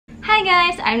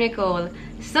Hi guys! I'm Nicole.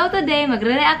 So today,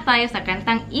 magre-react tayo sa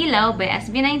kantang ILAW by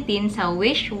SB19 sa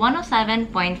Wish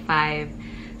 107.5.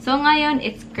 So ngayon,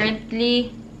 it's currently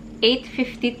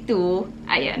 8:52.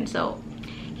 Ayan, so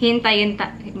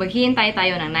maghihintay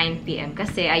tayo ng 9 PM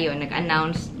kasi ayun,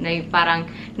 nag-announce, parang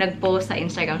nag-post sa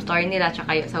Instagram story nila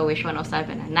tsaka sa Wish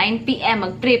 107 na 9 PM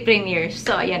mag-pre-premiere.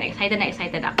 So ayan, excited na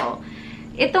excited ako.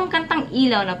 Itong kantang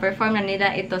ILAW na perform na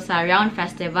nila ito sa Round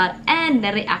Festival and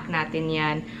na-react natin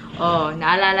yan. Oh,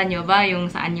 naalala nyo ba yung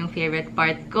saan yung favorite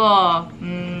part ko?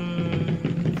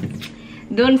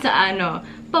 Doon sa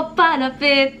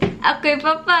papalapit, ako'y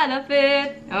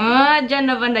papalapit. Dyan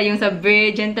na banda yung sa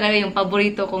bridge. Yan talaga yung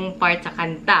paborito kong part sa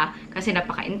kanta. Kasi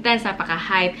napaka-intense,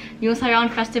 napaka-hype. Yung sa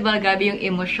Round Festival, gabi yung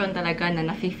emosyon talaga na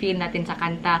nafe-feel natin sa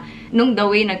kanta nung the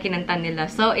way na kinanta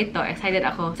nila. So, ito, excited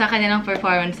ako sa kanilang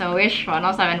performance sa Wish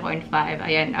 107.5.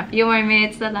 Ayan, a few more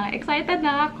minutes na lang. Excited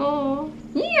na ako.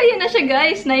 Ayan na siya,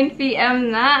 guys. 9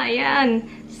 PM na. Ayan.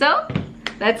 So,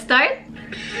 let's start.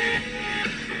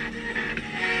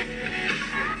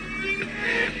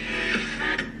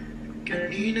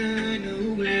 Kanina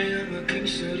nauwi ang aking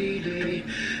sarili,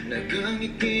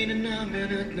 nagangiti na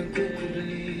naman at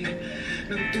nagkukuli.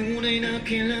 Ng tunay na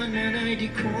kailangan ay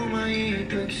di ko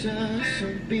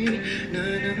maipagsasabi na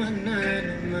naman.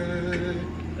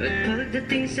 At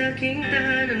pagdating sa aking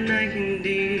tahanan ay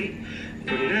hindi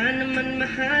ko na naman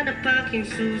mahanap aking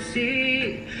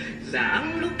susi.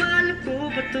 Saang lupalap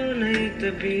ko ba ito na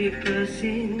itabi,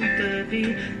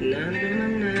 pasintabi na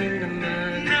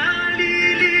naman.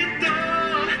 Nalilito,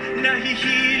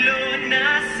 nahihilo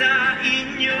na sa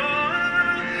inyo.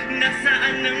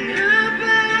 Nasaan na nga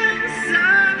ba ang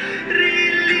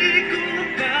sarili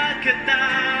kong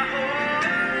pagkatao?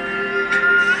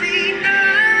 Sina,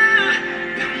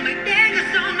 pang may tenga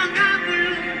sa mga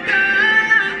bulong ka,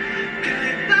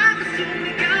 kahit ba ko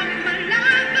sumigaw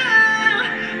malabaw.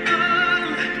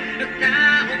 Oh,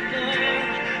 nagtao po,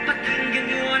 pakinggan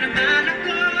nyo naman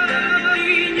ako.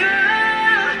 Hindi niya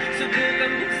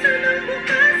subukan buksan ang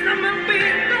bukas na mga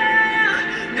pinto.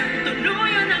 Nang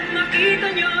tuluyan ang makita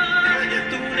nyo,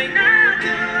 tunay na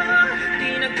ako, di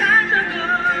nagtatago.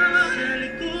 Sa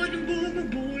likod ng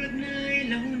bumubulag na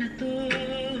ilaw na to.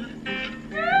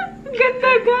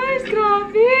 Ganda, guys!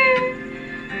 Grabe!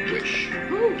 Wish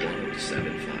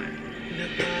 107.5.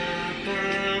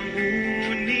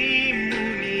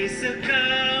 Napapamuni-muni sa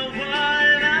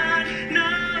kawalan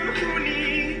ng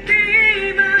huni, di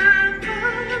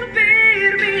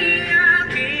mapapirmi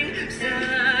aking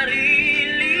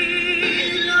sarili.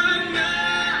 Ilang na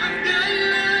ang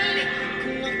dalan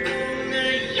kung ako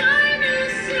ngayon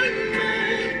nasan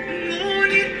man.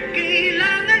 Ngunit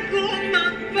kailangan kong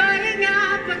magpahinga,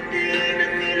 pati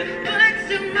ng ilapad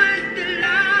sa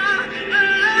madala.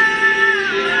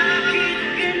 Bakit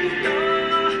ganito?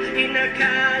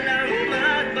 Inakalang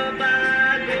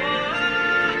magbabago.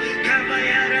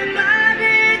 Kabayaran ba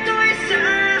dito'y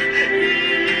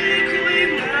sarili ko'y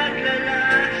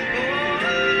maglalaho?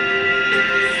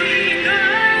 Sino?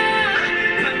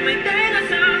 Pag may tenga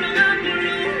sa mga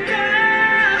bulong ka,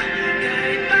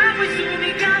 kahit pa ako'y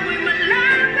sumigaw ay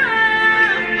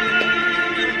malaman.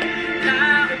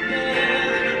 Tao po,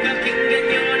 pakinggan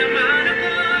nyo naman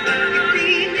ako.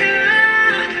 Hindi niya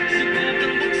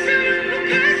subukang buksan ang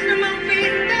bukas na mga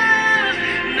pinto.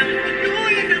 Nang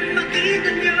tuluyan ang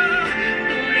makita nyo,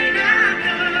 tunay na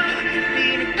ako, di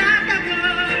nagtatago.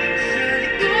 Sa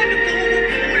likod ng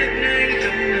bumubulag na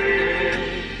ilaw na to.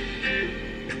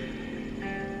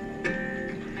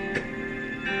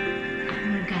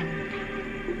 Ang ganda.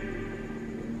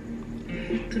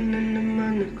 Ito na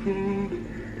naman ako,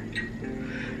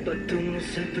 patungo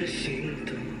sa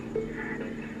presinto.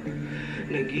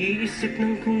 Nag-iisip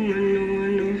ng kung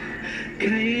ano-ano,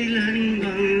 kailan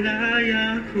bang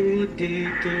laya ko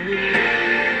dito.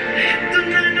 Ito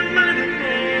na naman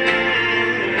ako,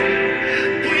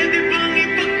 pwede bang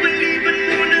ipagpaliban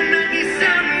muna ng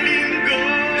isang linggo?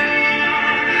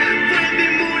 Pwede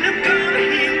muna bang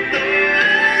hinto?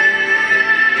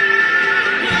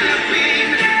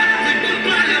 Palapin, ako'y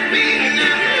papalapin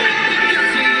na.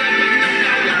 Kasi abang ng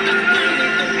bawat takbang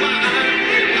ng tumaan.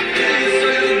 Ako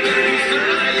sa lugar kung sa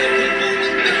ayaw ko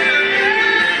pumunta.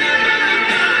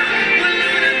 Wala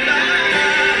na ba?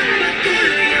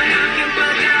 Patuloy ang aking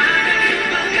pag-aaral.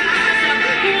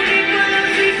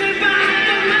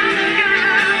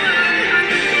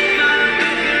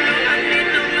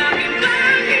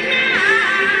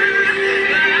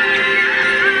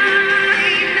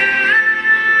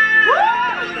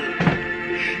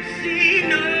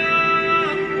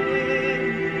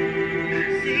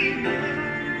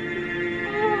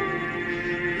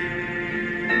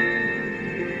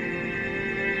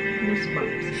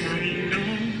 Goosebumps. Sino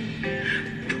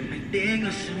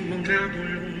tumitinga sa mga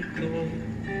bulong ko?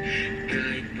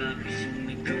 Kahit pa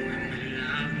gustong ikaw ay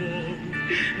malabo,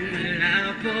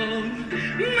 malabo,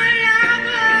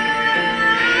 malabo.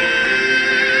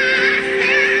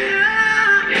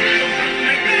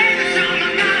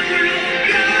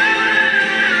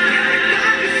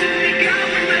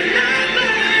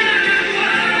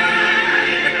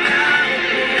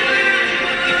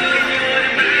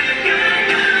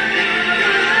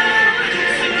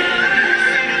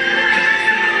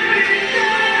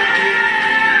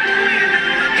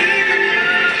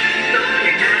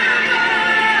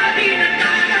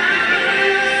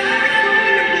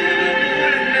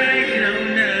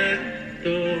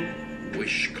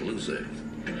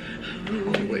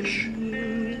 On Wish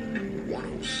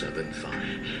 1075.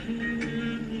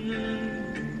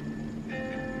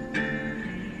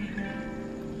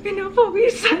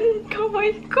 Pinapawisan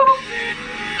kamay ko.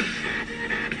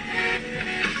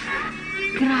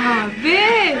 Grabe!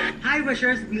 Hi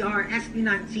Wishers, we are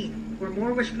SB19. For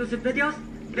more Wish exclusive videos,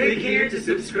 click here to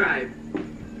subscribe.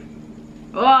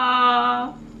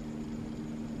 Wow!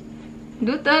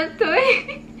 Dutal to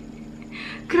eh.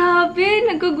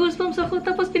 Grabe! Nag-goosebumps ako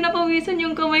tapos pinapawisan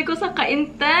yung kamay ko sa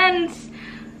ka-intense.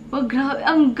 Oh, grabe.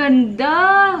 Ang ganda!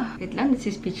 Wait lang,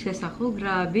 nasi-speechless ako.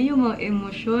 Grabe yung mga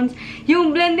emotions.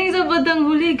 Yung blending sa bandang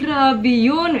huli, grabe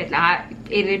yun. Wait lang,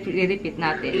 i-repeat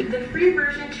natin. The free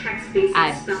version checks basic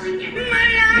Ads. spelling and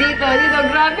Dito,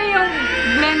 grabe yung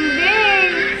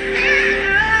blending.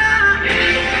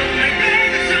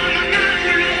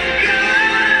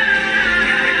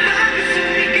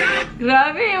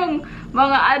 Grabe yung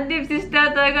mga ad-lib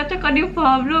sister talaga. Tsaka ni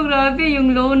Pablo, grabe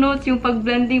yung low notes, yung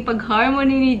pag-blending,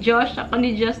 pag-harmony ni Josh, tsaka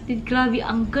ni Justin. Grabe,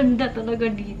 ang ganda talaga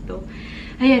dito.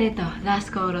 Ayan ito, last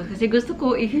chorus. Kasi gusto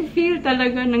ko i-feel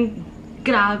talaga ng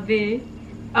grabe.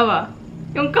 Awa,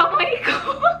 yung kamay ko.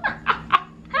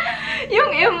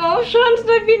 Yung emotions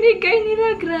na binigay nila,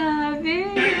 grabe.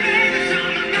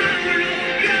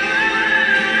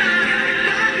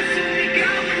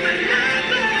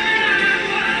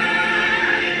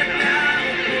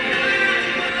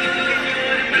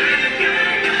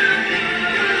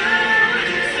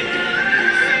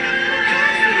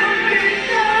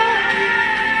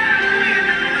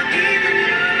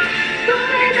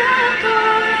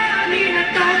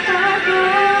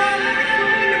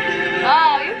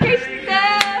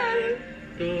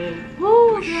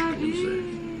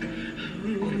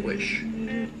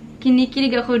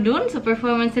 Kinikilig ako dun sa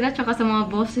performance nila tsaka sa mga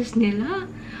boses nila.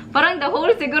 Parang the whole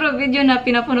siguro video na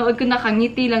pinapanood ko,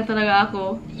 nakangiti lang talaga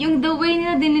ako. Yung the way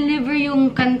nila dineliver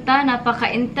yung kanta,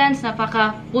 napaka-intense,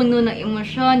 napaka-puno ng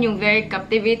emosyon, yung very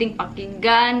captivating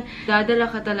pakinggan. Dadala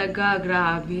ka talaga,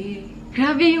 grabe.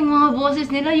 Grabe yung mga boses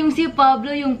nila, yung si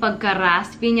Pablo, yung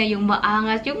pagka-raspy niya, yung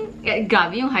maangas, yung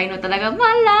grabe yung high note talaga,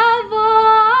 malabo!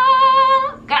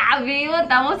 Grabe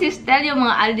yun! Tapos si Stel, yung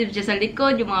mga aldib siya sa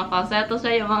likod, yung mga falsetto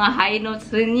siya, yung mga high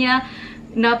notes rin niya.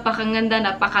 Napakaganda,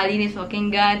 napakalinis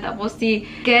pakinggan. Tapos si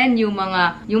Ken, yung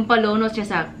pa-low notes siya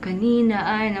sa kanina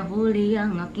ay nahuli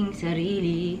ang aking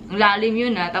sarili. Ang lalim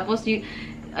yun ha. Tapos si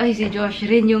Josh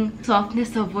rin, yung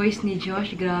softness sa voice ni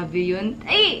Josh, grabe yun.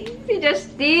 Ay, si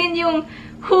Justin, yung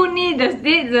honey,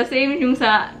 the same yung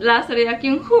sa last react,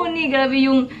 yung honey, grabe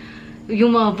yung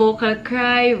mga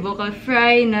vocal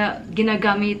fry na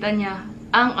ginagamitan niya.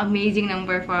 Ang amazing ng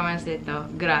performance nito.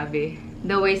 Grabe.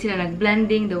 The way sila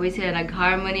nag-blending, the way sila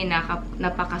nag-harmony,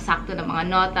 napakasakto ng mga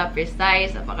nota,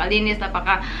 precise, napakalinis,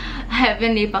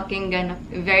 napaka-heavenly pakinggan.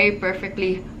 Very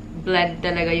perfectly blend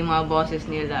talaga yung mga boses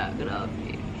nila.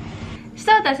 Grabe. So,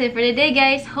 that's it for today,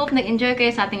 guys. Hope nag-enjoy kayo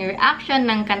sa ating reaction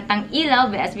ng kantang ILAW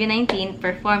by SB19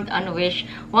 performed on Wish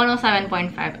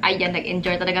 107.5. Ayan,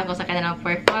 nag-enjoy talaga ako sa kanilang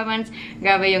performance.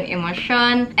 Grabe yung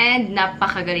emosyon and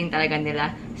napakagaling talaga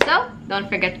nila. So, don't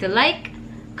forget to like,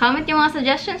 comment yung mga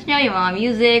suggestions nyo, yung mga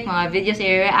music, mga videos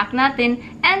i-react natin,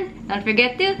 and don't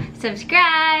forget to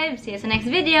subscribe! See you sa next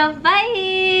video.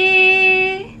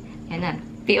 Bye! Yan na.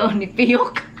 Piyo ni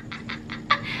Piyok.